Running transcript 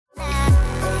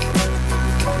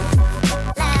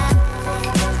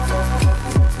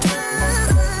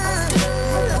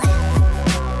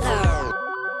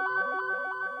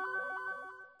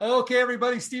Okay,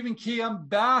 everybody, Stephen Key, I'm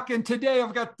back. And today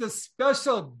I've got this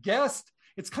special guest.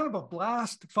 It's kind of a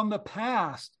blast from the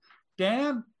past.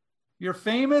 Dan, you're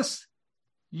famous.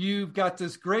 You've got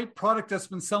this great product that's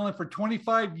been selling for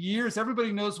 25 years.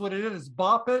 Everybody knows what it is.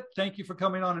 Bop-It. Thank you for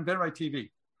coming on InventRight TV.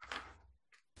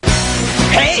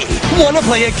 Hey, want to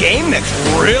play a game that's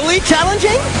really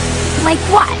challenging? Like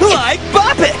what? Like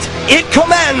Bop-It. It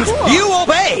commands, cool. You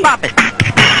obey. Bop-It.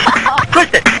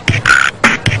 Twist it.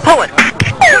 Pull it.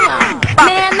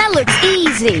 Man, that looks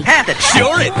easy. Half it.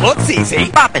 Sure, it looks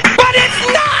easy. Bop-It. But it's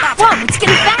not! Whoa, it's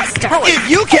getting faster. If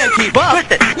you can't keep up,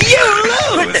 Twist it. you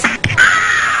lose! Twist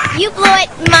it. You blew it.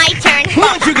 My turn.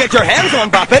 Once you get your hands on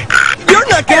Bop-It, you're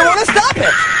not going to want to stop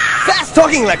it.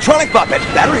 Fast-talking electronic Bop-It.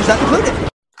 Batteries not included.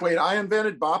 Wait, I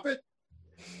invented Bop-It?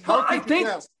 Well, I think,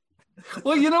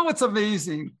 well, you know what's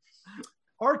amazing?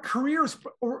 Our careers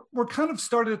were kind of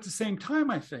started at the same time,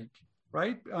 I think,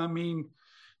 right? I mean,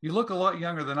 you look a lot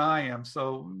younger than I am,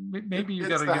 so maybe you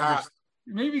got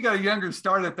a younger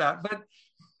start at that. But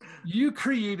you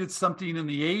created something in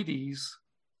the 80s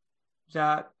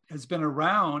that has been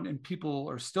around and people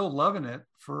are still loving it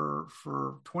for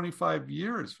 25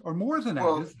 years or more than that.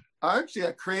 Well, actually,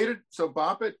 I created, so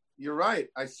Bop-It, you're right.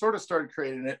 I sort of started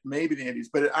creating it maybe in the 80s,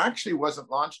 but it actually wasn't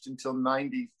launched until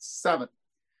 97.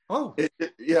 Oh.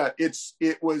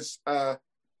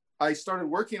 I started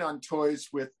working on toys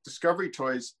with Discovery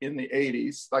Toys in the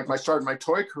 80s. Like I started my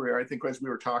toy career, I think, as we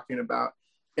were talking about.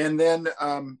 And then,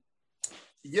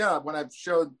 when I've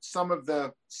showed some of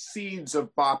the seeds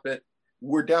of Bop-It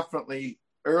were definitely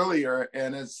earlier.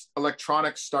 And as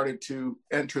electronics started to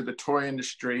enter the toy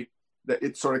industry, that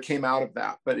it sort of came out of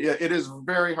that. But yeah, it is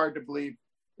very hard to believe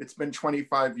it's been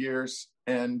 25 years.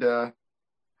 And now,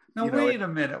 wait a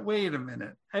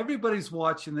minute. Everybody's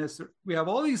watching this. We have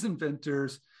all these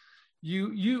inventors.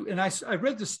 You and I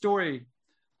read the story,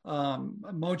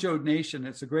 Mojo Nation.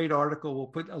 It's a great article. We'll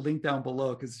put a link down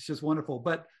below because it's just wonderful.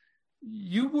 But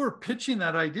you were pitching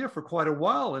that idea for quite a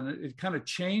while, and it kind of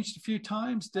changed a few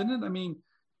times, didn't it? I mean,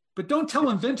 but don't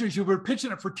tell inventors you were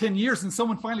pitching it for 10 years and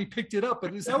someone finally picked it up.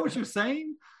 But is that what you're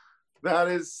saying? That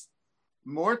is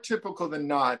more typical than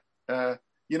not.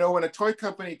 When a toy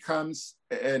company comes,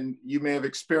 and you may have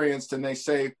experienced, and they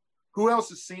say, who else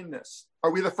has seen this?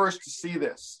 Are we the first to see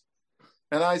this?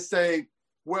 And I say,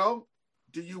 well,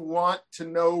 do you want to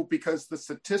know? Because the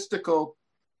statistics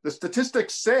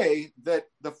say that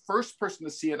the first person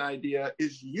to see an idea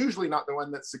is usually not the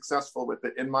one that's successful with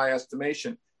it, in my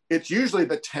estimation. It's usually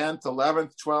the 10th,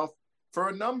 11th, 12th, for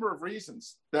a number of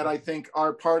reasons that I think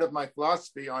are part of my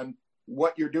philosophy on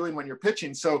what you're doing when you're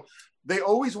pitching. So they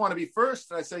always want to be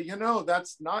first. And I say,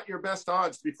 that's not your best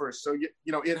odds to be first. So,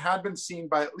 it had been seen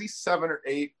by at least 7 or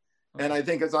 8. And I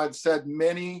think, as I've said,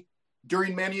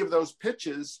 during many of those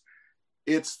pitches,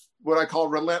 it's what I call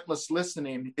relentless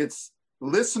listening. It's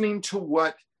listening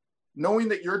to knowing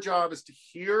that your job is to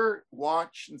hear,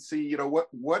 watch, and see,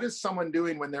 what is someone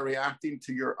doing when they're reacting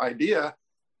to your idea,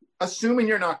 assuming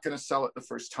you're not going to sell it the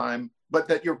first time, but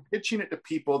that you're pitching it to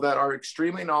people that are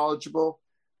extremely knowledgeable.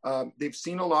 They've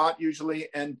seen a lot usually,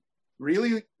 and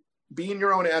really being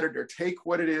your own editor. Take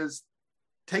what it is,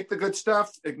 take the good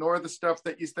stuff, ignore the stuff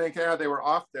that you think, they were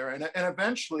off there. And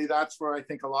eventually that's where I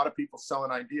think a lot of people sell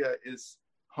an idea, is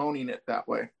honing it that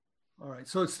way. All right.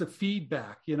 So it's the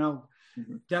feedback,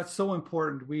 That's so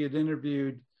important. We had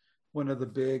interviewed one of the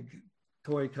big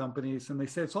toy companies, and they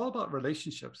said it's all about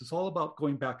relationships. It's all about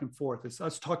going back and forth. It's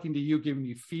us talking to you, giving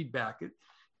you feedback.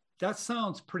 That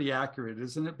sounds pretty accurate,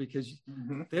 isn't it? Because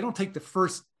they don't take the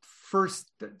first,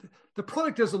 the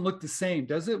product doesn't look the same,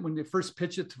 does it? When you first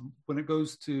pitch it, when it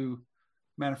goes to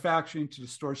manufacturing, to the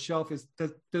store shelf,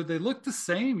 do they look the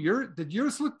same? Did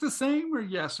yours look the same, or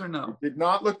yes or no? It did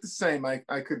not look the same.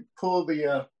 I could pull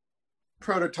the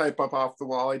prototype up off the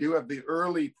wall. I do have the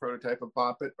early prototype of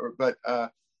Bop-It, but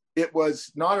it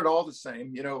was not at all the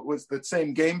same. It was the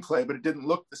same gameplay, but it didn't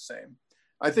look the same.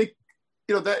 I think,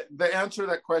 that the answer to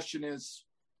that question is,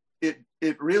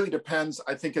 it really depends.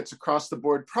 I think it's across the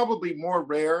board. Probably more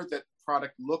rare that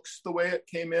product looks the way it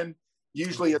came in.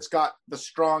 Usually it's got the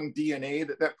strong DNA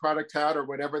that product had, or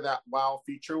whatever that wow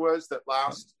feature was that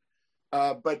last.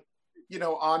 But,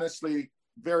 honestly,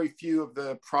 very few of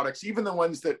the products, even the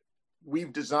ones that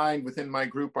we've designed within my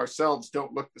group ourselves,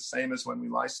 don't look the same as when we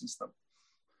license them.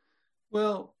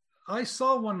 Well, I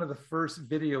saw one of the first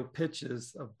video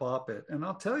pitches of Bop-It, and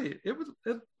I'll tell you,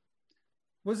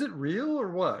 was it real or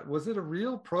what? Was it a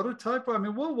real prototype? I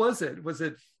mean, what was it?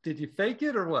 Did you fake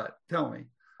it or what? Tell me.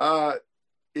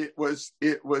 It was,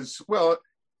 well,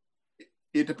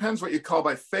 it depends what you call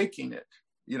by faking it,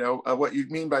 what you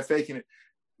mean by faking it.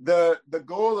 the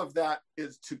goal of that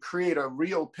is to create a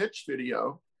real pitch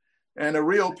video. And a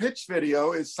real pitch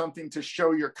video is something to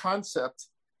show your concept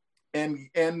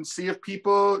and see if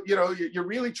people, you're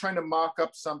really trying to mock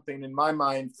up something, in my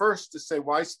mind, first to say,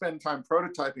 why spend time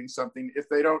prototyping something if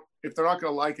they're not going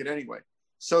to like it anyway?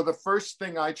 So the first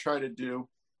thing I try to do,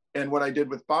 and what I did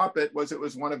with Bop-It, was it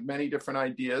was one of many different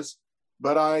ideas,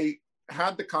 but I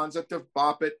had the concept of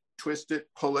Bop It, Twist It,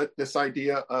 Pull It, this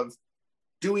idea of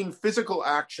doing physical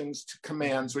actions to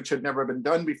commands, which had never been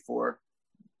done before.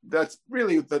 That's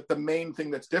really the main thing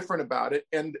that's different about it.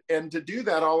 And to do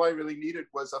that, all I really needed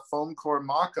was a foam core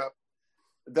mock-up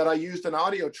that I used an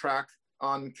audio track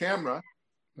on camera.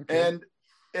 Okay.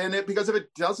 And because if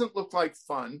it doesn't look like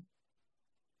fun,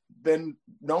 then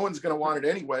no one's going to want it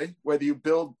anyway, whether you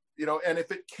build, and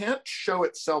if it can't show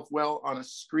itself well on a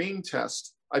screen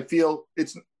test, I feel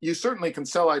you certainly can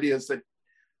sell ideas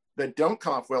that don't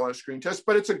come off well on a screen test,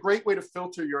 but it's a great way to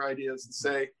filter your ideas and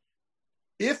say,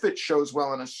 if it shows well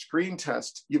on a screen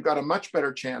test, you've got a much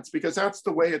better chance, because that's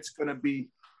the way it's going to be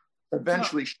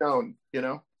eventually shown.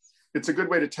 It's a good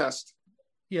way to test.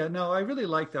 Yeah, no, I really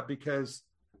like that, because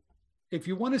if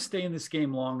you want to stay in this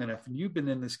game long enough, and you've been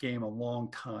in this game a long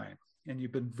time, and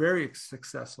you've been very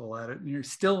successful at it, and you're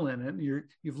still in it, and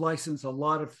you've licensed a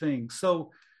lot of things. So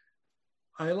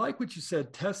I like what you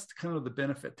said, test kind of the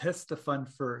benefit, test the fun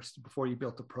first before you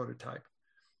build the prototype.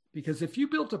 Because if you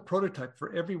built a prototype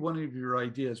for every one of your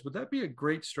ideas, would that be a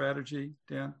great strategy,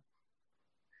 Dan?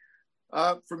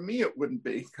 For me, it wouldn't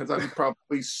be, because I'm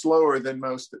probably slower than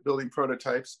most at building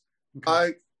prototypes.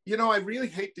 Okay. I really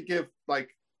hate to give,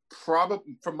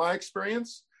 probably from my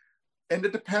experience, and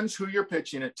it depends who you're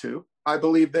pitching it to. I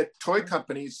believe that toy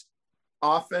companies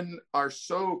often are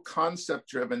so concept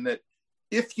driven that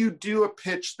if you do a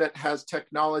pitch that has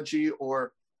technology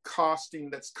or costing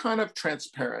that's kind of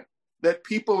transparent, that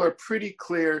people are pretty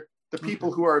clear, the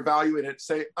people who are evaluating it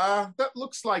say, that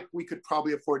looks like we could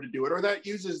probably afford to do it, or that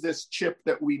uses this chip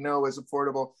that we know is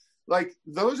affordable.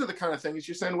 Those are the kind of things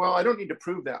you're saying, well, I don't need to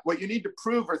prove that. What you need to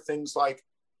prove are things like,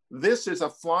 this is a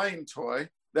flying toy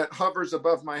that hovers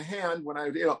above my hand when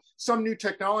some new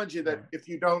technology that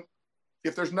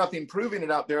if there's nothing proving it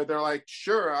out there, they're like,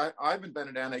 sure, I've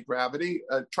invented anti-gravity,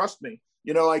 trust me.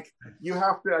 You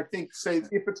have to, I think, say,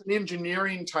 if it's an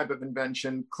engineering type of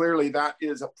invention, clearly that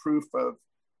is a proof of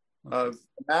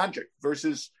magic,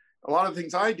 versus a lot of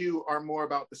things I do are more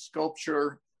about the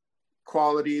sculpture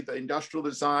quality, the industrial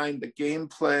design, the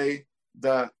gameplay,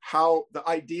 the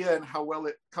idea and how well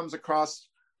it comes across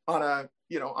on a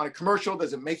commercial.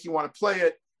 Does it make you want to play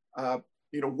it?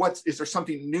 Is there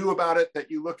something new about it that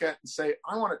you look at and say,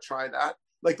 I want to try that?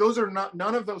 Those are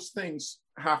none of those things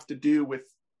have to do with,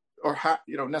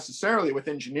 necessarily with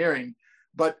engineering.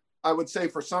 But I would say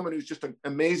for someone who's just an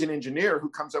amazing engineer who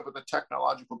comes up with a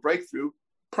technological breakthrough,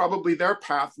 probably their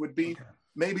path would be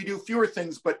maybe do fewer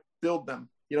things, but build them.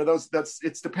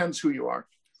 It depends who you are.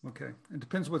 Okay. It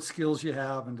depends what skills you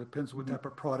have, and depends what type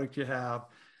of product you have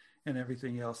and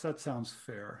everything else. That sounds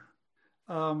fair.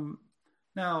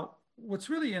 Now, what's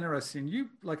really interesting,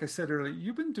 like I said earlier,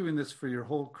 you've been doing this for your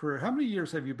whole career. How many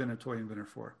years have you been a toy inventor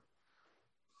for?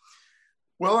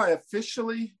 Well, I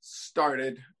officially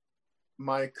started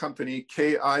my company,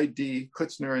 KID,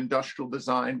 Klitzner Industrial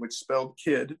Design, which spelled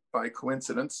kid by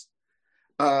coincidence,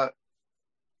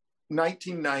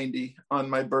 1990 on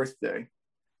my birthday,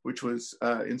 which was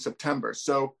in September.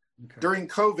 So during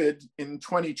COVID in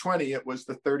 2020, it was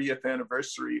the 30th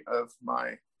anniversary of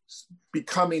my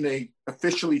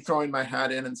officially throwing my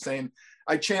hat in and saying,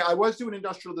 I was doing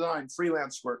industrial design,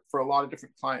 freelance work for a lot of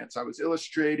different clients. I was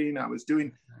illustrating, I was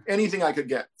doing anything I could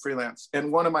get freelance.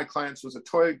 And one of my clients was a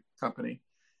toy company,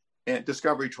 and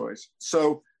Discovery Toys.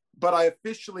 So, but I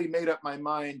officially made up my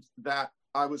mind that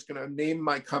I was going to name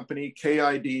my company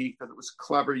KID, because it was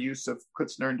clever use of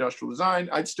Klitzner Industrial Design.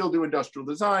 I'd still do industrial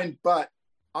design, but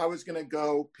I was going to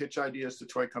go pitch ideas to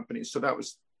toy companies. So that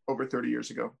was over 30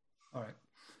 years ago. All right.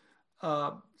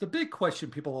 The big question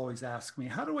people always ask me,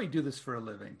 how do I do this for a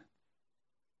living?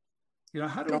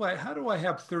 How do I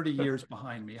have 30 years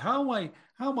behind me? How do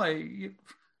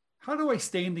I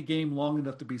stay in the game long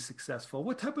enough to be successful?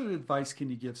 What type of advice can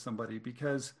you give somebody?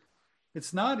 Because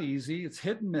it's not easy. It's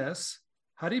hit and miss.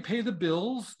 How do you pay the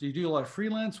bills? Do you do a lot of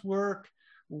freelance work?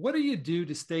 What do you do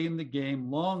to stay in the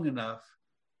game long enough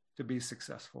to be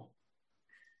successful?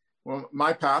 Well,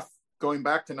 my path going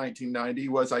back to 1990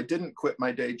 was I didn't quit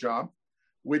my day job,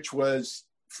 which was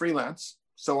freelance.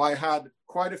 So I had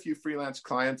quite a few freelance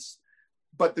clients.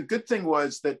 But the good thing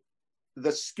was that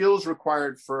the skills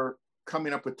required for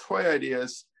coming up with toy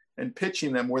ideas and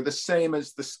pitching them were the same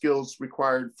as the skills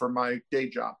required for my day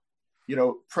job.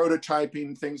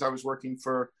 prototyping things. I was working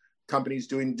for companies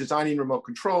designing remote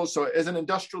controls. So as an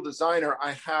industrial designer,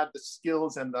 I had the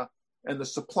skills and the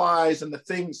supplies and the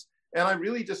things. And I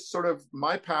really just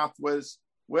my path was,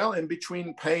 well, in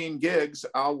between paying gigs,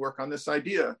 I'll work on this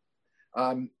idea.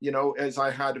 As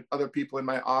I had other people in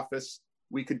my office,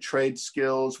 we could trade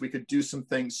skills, we could do some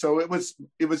things. So it was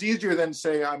easier than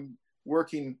say I'm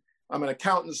an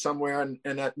accountant somewhere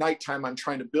and at nighttime I'm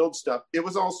trying to build stuff. It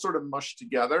was all sort of mushed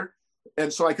together.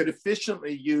 And so I could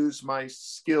efficiently use my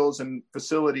skills and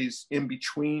facilities in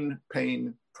between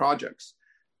paying projects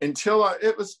until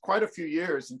it was quite a few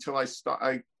years until I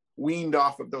weaned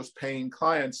off of those paying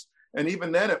clients. And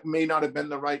even then, it may not have been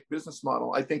the right business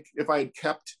model. I think it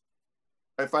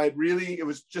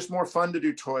was just more fun to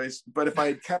do toys. But if I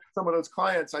had kept some of those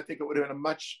clients, I think it would have been a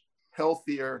much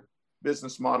healthier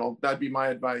business model. That'd be my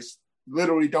advice.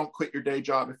 Literally, don't quit your day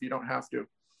job if you don't have to.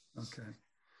 Okay.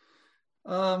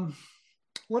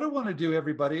 What I want to do,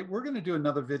 everybody, we're going to do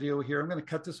another video here. I'm going to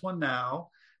cut this one now,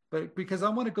 but because I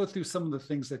want to go through some of the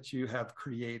things that you have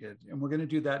created, and we're going to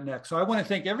do that next. So I want to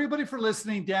thank everybody for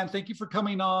listening. Dan, thank you for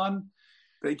coming on.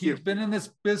 Thank you. He's been in this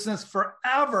business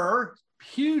forever.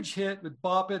 Huge hit with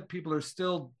Bop-It. People are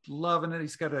still loving it.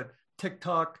 He's got a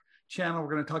TikTok channel.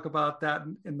 We're going to talk about that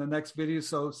in the next video.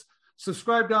 So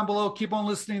subscribe down below. Keep on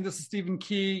listening. This is Stephen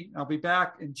Key. I'll be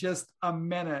back in just a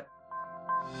minute.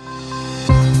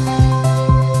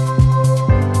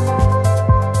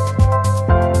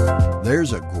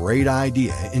 There's a great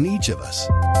idea in each of us.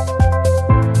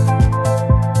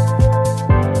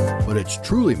 But it's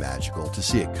truly magical to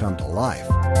see it come to life.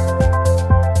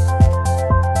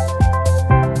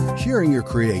 Sharing your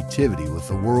creativity with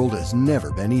the world has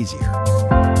never been easier.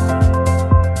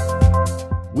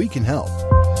 We can help.